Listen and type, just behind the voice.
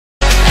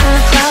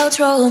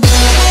outro.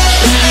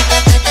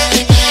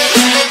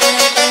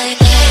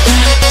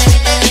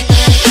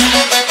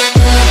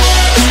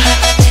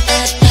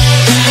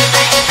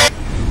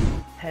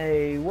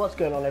 Hey, what's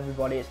going on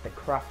everybody, it's the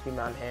Crafty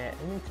Man here,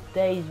 and in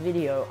today's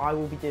video I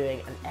will be doing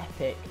an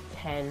epic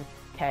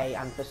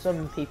 10k, and for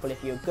some people,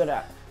 if you're good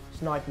at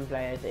sniping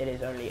players, it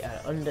is only an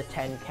under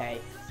 10k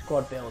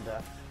squad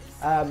builder.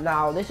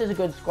 Now this is a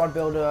good squad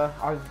builder.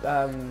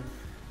 I've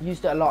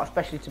used it a lot,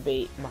 especially to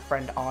beat my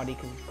friend Ardy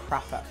because he's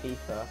crap at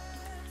FIFA.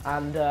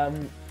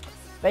 And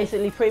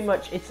basically pretty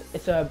much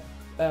it's a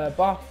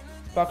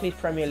Barclays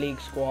Premier League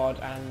squad,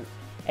 and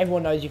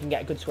everyone knows you can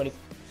get good squaddy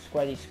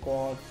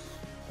squads.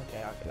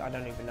 Okay, I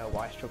don't even know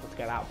why I struggle to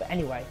get out, but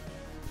anyway,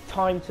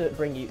 time to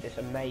bring you this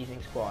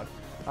amazing squad.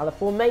 Now the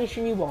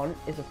formation you want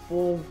is a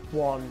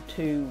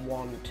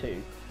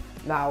 4-1-2-1-2.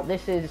 Now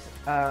this is,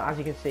 as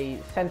you can see,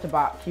 centre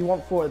back. You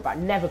want 4 at the back,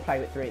 never play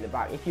with 3 at the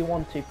back. If you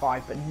want to,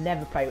 5, but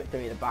never play with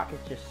 3 at the back,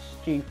 it's just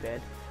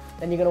stupid.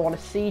 Then you're going to want a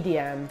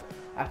CDM,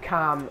 a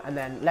cam, and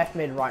then left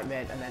mid, right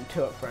mid, and then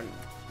 2 up front.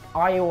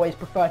 I always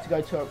prefer to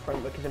go 2 up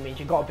front because it means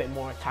you've got a bit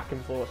more attacking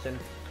force, and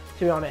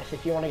to be honest,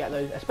 if you want to get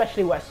those,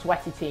 especially with a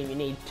sweaty team, you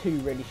need 2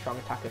 really strong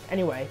attackers.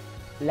 Anyway,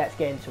 let's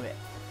get into it.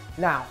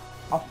 Now,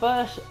 our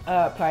first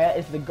player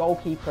is the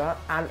goalkeeper,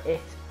 and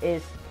it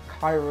is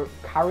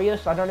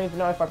Karius. I don't even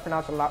know if I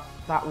pronounced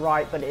that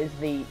right, but it is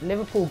the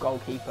Liverpool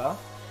goalkeeper.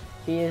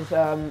 He is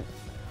a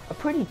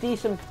pretty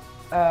decent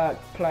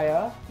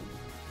player.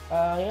 He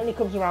only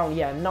comes around,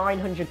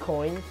 900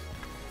 coins.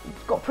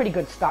 He's got pretty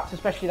good stats,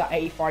 especially that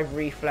 85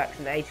 reflex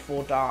and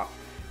 84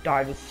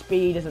 dive. His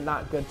speed isn't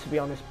that good, to be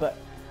honest, but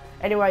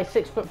anyway,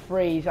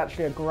 6'3". He's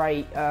actually a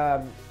great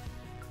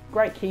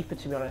keeper,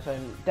 to be honest,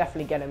 and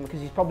definitely get him because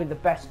he's probably the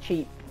best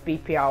cheap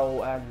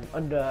BPL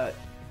under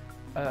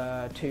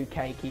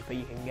 2k keeper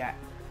you can get.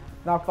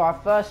 Now for our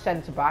first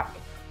centre back,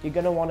 you're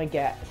going to want to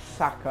get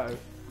Sacco.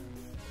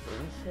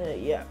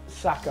 Yeah,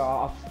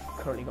 Sacco. I've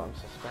currently got him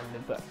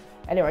suspended, but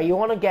anyway, you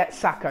want to get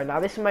Sacco.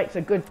 Now this makes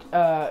a good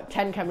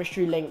 10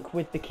 chemistry link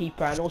with the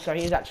keeper, and also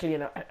he's actually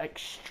an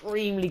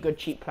extremely good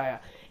cheap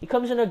player. He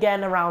comes in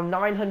again around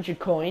 900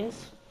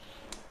 coins,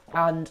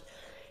 and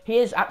he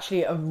is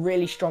actually a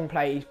really strong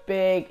player. He's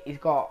big, he's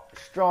got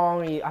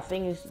strong, I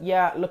think he's,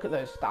 look at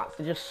those stats.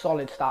 They're just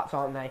solid stats,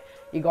 aren't they?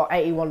 You got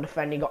 81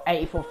 defending, you got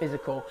 84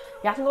 physical.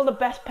 He hasn't got the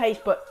best pace,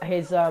 but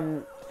his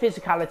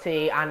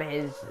physicality and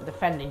his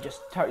defending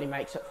just totally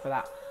makes up for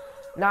that.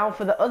 Now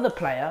for the other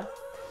player,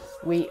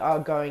 we are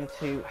going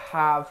to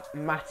have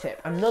Matip,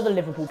 another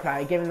Liverpool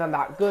player, giving them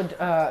that good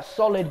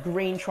solid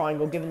green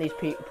triangle, giving these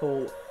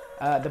people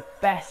the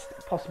best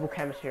possible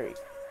chemistry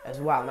as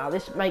well. Now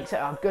this makes it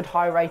a good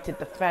high rated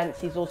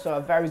defense. He's also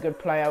a very good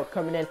player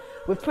coming in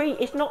with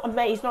he's not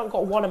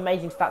got one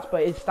amazing stats,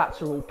 but his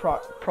stats are all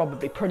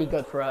probably pretty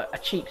good for a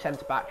cheap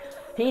centre back.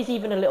 He's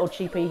even a little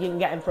cheaper. You can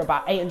get him for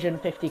about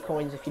 850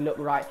 coins if you look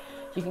right.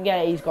 You can get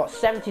it. He's got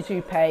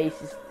 72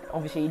 pace.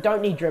 Obviously you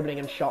don't need dribbling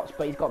and shots,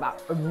 but he's got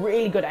that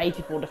really good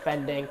 84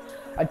 defending,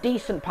 a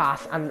decent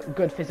pass, and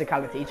good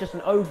physicality. He's just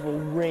an overall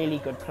really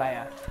good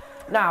player.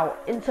 Now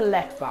into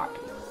left back.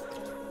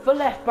 For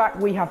left back,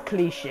 we have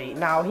Clichy.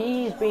 Now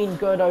he's been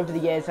good over the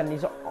years, and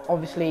he's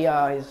obviously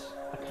his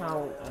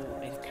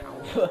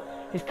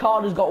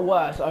card has got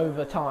worse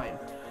over time.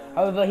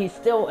 However, he's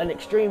still an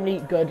extremely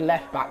good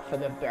left back for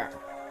the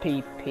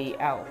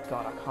PPL.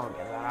 God, I can't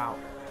get that out.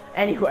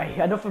 Anyway,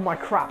 enough of my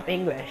crap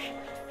English.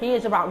 He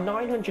is about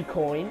 900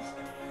 coins.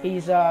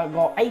 He's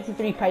got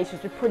 83 pace,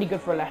 which is pretty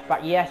good for a left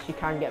back. Yes, you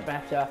can get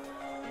better.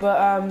 But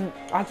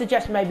I'd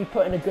suggest maybe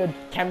putting a good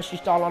chemistry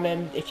style on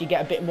him if you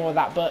get a bit more of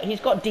that. But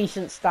he's got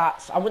decent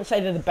stats. I wouldn't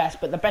say they're the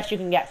best, but the best you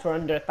can get for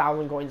under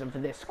 1,000 coins and for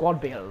this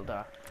squad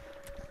builder.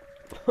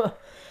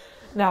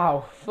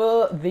 Now,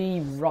 for the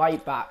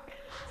right back.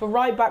 For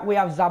right back, we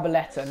have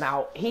Zabaleta.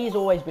 Now, he's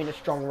always been a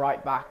strong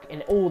right back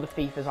in all the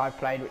FIFAs I've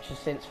played, which is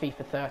since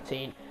FIFA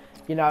 13.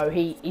 You know,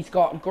 he's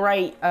got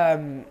great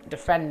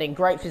defending,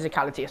 great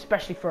physicality,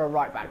 especially for a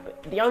right back.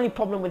 But the only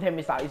problem with him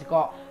is that he's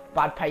got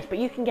bad pace, but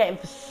you can get him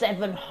for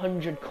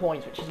 700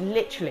 coins, which is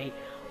literally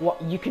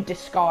what you could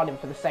discard him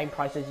for the same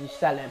price as you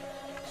sell him.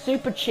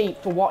 Super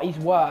cheap for what he's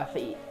worth.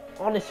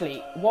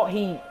 Honestly, what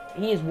he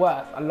is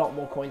worth a lot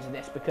more coins than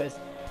this, because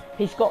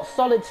he's got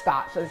solid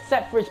stats.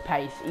 Except for his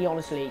pace, he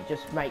honestly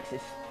just makes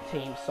his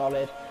team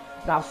solid.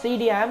 Now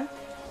CDM.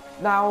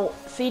 Now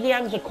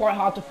CDMs are quite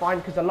hard to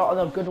find because a lot of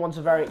the good ones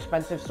are very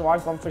expensive, so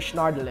I've gone for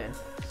Schneiderlin.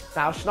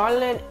 Now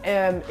Schneiderlin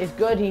is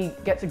good. He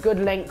gets a good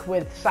link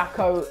with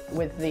Sacco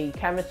with the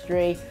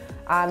chemistry,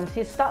 and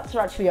his stats are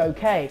actually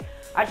okay.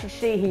 Actually,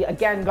 see, he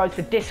again goes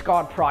for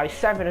discard price,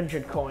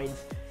 700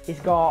 coins. He's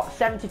got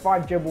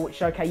 75 dribble, which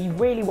is okay. You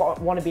really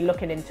want to be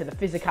looking into the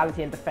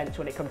physicality and defense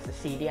when it comes to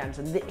CDMs,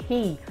 and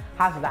he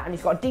has that, and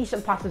he's got a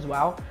decent pass as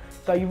well.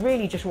 So you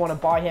really just want to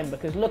buy him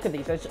because look at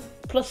these. There's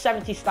plus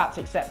 70 stats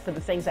except for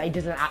the things that he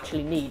doesn't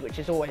actually need, which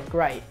is always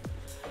great.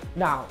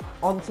 Now,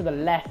 onto the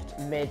left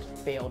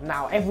midfield.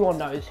 Now, everyone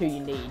knows who you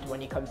need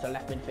when it comes to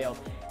left midfield.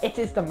 It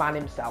is the man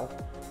himself,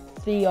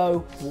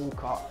 Theo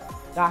Walcott.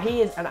 Now,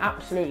 he is an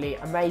absolutely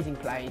amazing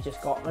player. He's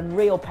just got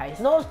unreal pace.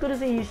 Not as good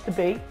as he used to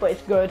be, but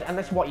it's good, and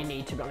that's what you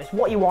need, to be honest.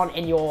 What you want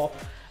in your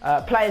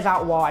players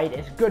out wide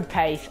is good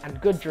pace and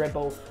good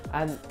dribble,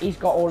 and he's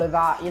got all of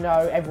that. You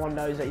know, everyone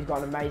knows that he's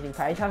got an amazing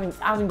pace.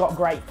 Hasn't got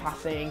great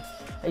passing.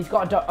 He's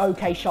got an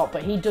okay shot,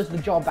 but he does the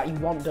job that you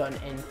want done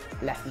in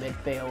left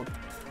midfield.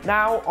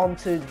 Now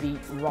onto the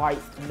right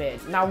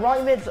mid. Now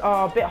right mids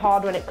are a bit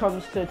hard when it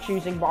comes to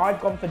choosing, but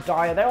I've gone for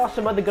Dyer. There are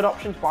some other good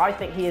options, but I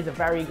think he is a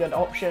very good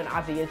option,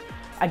 as he is,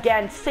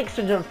 again,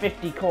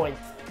 650 coins.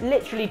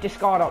 Literally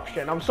discard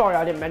option. I'm sorry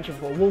I didn't mention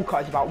before,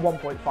 Walcott is about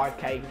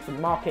 1.5k for the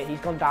market. He's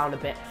gone down a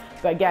bit,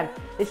 but again,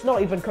 it's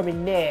not even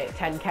coming near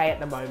 10k at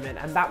the moment,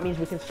 and that means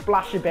we can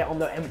splash a bit on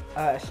the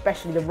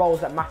especially the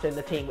roles that matter in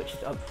the team, which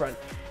is up front.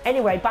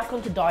 Anyway, back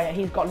onto Dyer.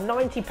 He's got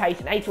 90 pace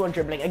and 81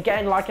 dribbling.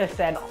 Again, like I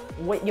said,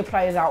 with your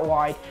players out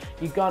wide,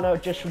 you're gonna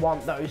just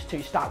want those two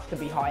stats to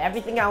be high.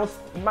 Everything else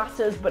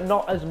matters, but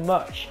not as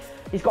much.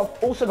 He's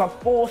also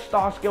got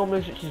 4-star skill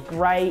moves, which is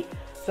great.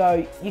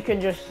 So you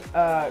can just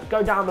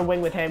go down the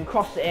wing with him,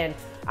 cross it in,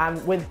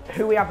 and with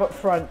who we have up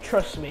front,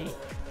 trust me,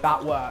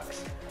 that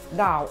works.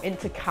 Now,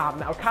 into Cam.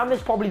 Now, Cam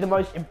is probably the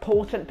most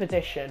important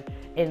position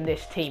in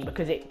this team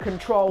because it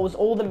controls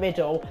all the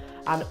middle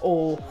and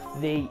all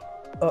the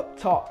up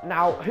top.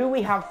 Now, who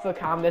we have for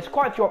Cam, there's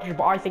quite a few options,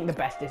 but I think the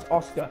best is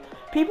Oscar.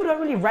 People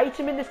don't really rate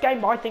him in this game,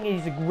 but I think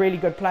he's a really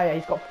good player.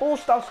 He's got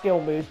 4-star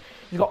skill moves.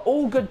 He's got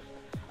all good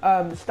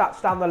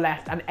stats down the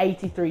left and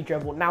 83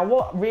 dribble. Now,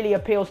 what really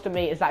appeals to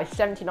me is that his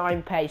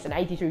 79 pace and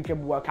 83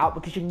 dribble work out,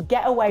 because you can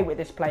get away with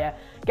this player,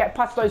 get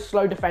past those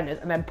slow defenders,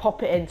 and then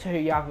pop it into who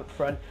you have up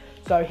front.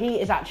 So he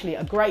is actually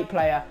a great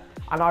player,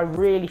 and I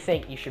really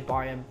think you should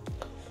buy him.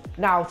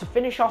 Now, to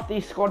finish off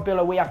the squad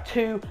builder, we have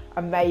two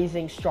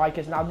amazing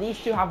strikers. Now, these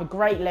two have a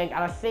great link,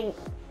 and I think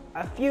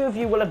a few of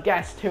you will have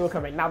guessed who are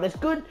coming. Now, there's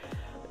good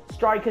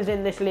strikers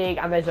in this league,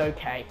 and there's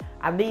okay,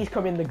 and these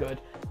come in the good.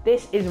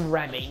 This is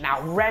Remy.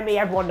 Now, Remy,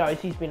 everyone knows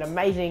he's been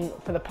amazing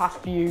for the past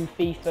few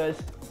FIFAs,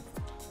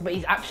 but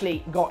he's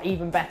actually got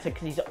even better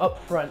because he's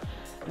up front.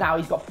 Now,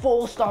 he's got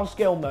 4-star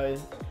skill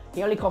moves.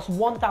 He only costs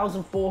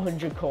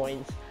 1,400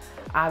 coins,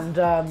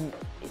 and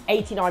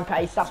 89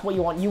 pace. That's what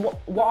you want.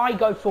 What I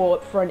go for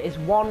up front is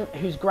one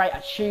who's great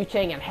at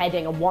shooting and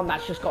heading, and one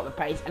that's just got the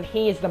pace, and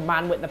he is the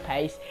man with the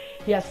pace.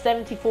 He has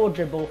 74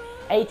 dribble,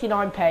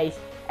 89 pace,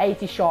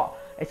 80 shot.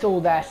 It's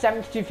all there.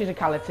 72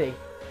 physicality.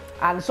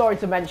 And sorry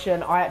to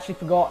mention, I actually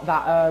forgot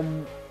that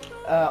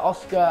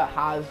Oscar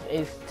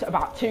is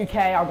about 2k.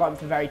 I got him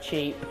for very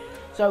cheap.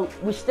 So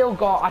we still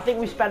got, I think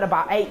we spent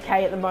about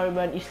 8k at the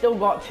moment. You still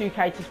got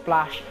 2k to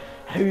splash.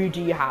 Who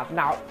do you have?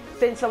 Now,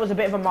 since there was a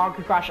bit of a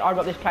market crash, I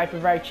got this player for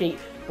very cheap.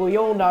 But we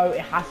all know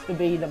it has to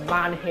be the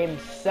man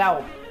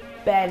himself,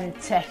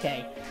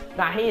 Benteke.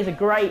 Now, he is a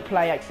great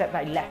player, except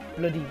that he left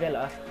bloody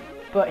Villa.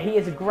 But he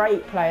is a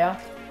great player.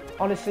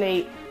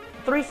 Honestly,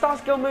 3-star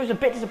skill moves a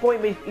bit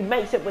disappointing, but he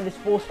makes it with his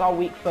 4-star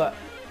weak foot.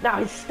 Now,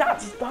 his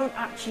stats don't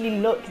actually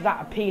look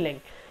that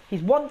appealing.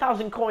 He's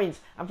 1,000 coins,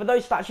 and for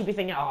those stats, you'd be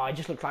thinking, oh, he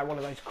just looks like one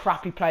of those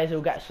crappy players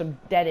who'll get some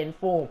dead in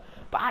form.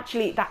 But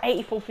actually, that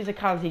 84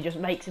 physicality just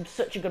makes him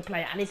such a good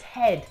player, and his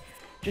head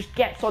just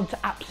gets onto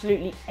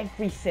absolutely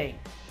everything.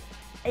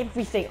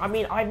 Everything. I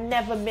mean, I've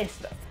never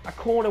missed a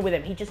corner with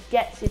him. He just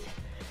gets his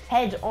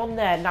head on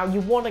there. Now, you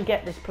want to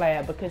get this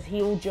player because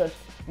he'll just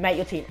make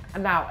your team.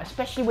 And now,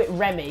 especially with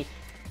Remy,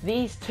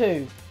 these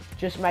two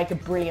just make a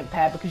brilliant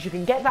pair, because you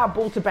can get that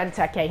ball to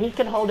Benteke. He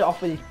can hold it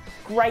off with his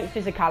great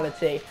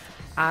physicality,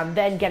 and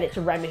then get it to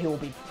Remy, who will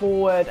be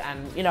forward,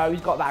 and, you know, he's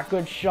got that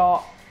good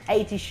shot,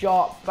 80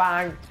 shot,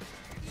 bang.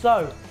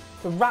 So,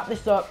 to wrap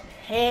this up,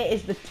 here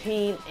is the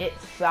team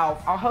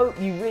itself. I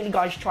hope you really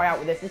guys try out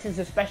with this. This is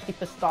especially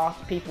for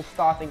people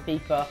starting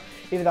FIFA,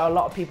 even though a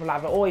lot of people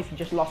have it, or if you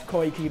just lost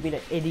coin because you've been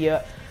an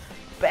idiot.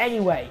 But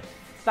anyway,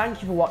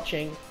 thank you for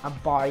watching,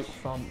 and bye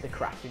from the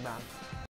Crafty Man.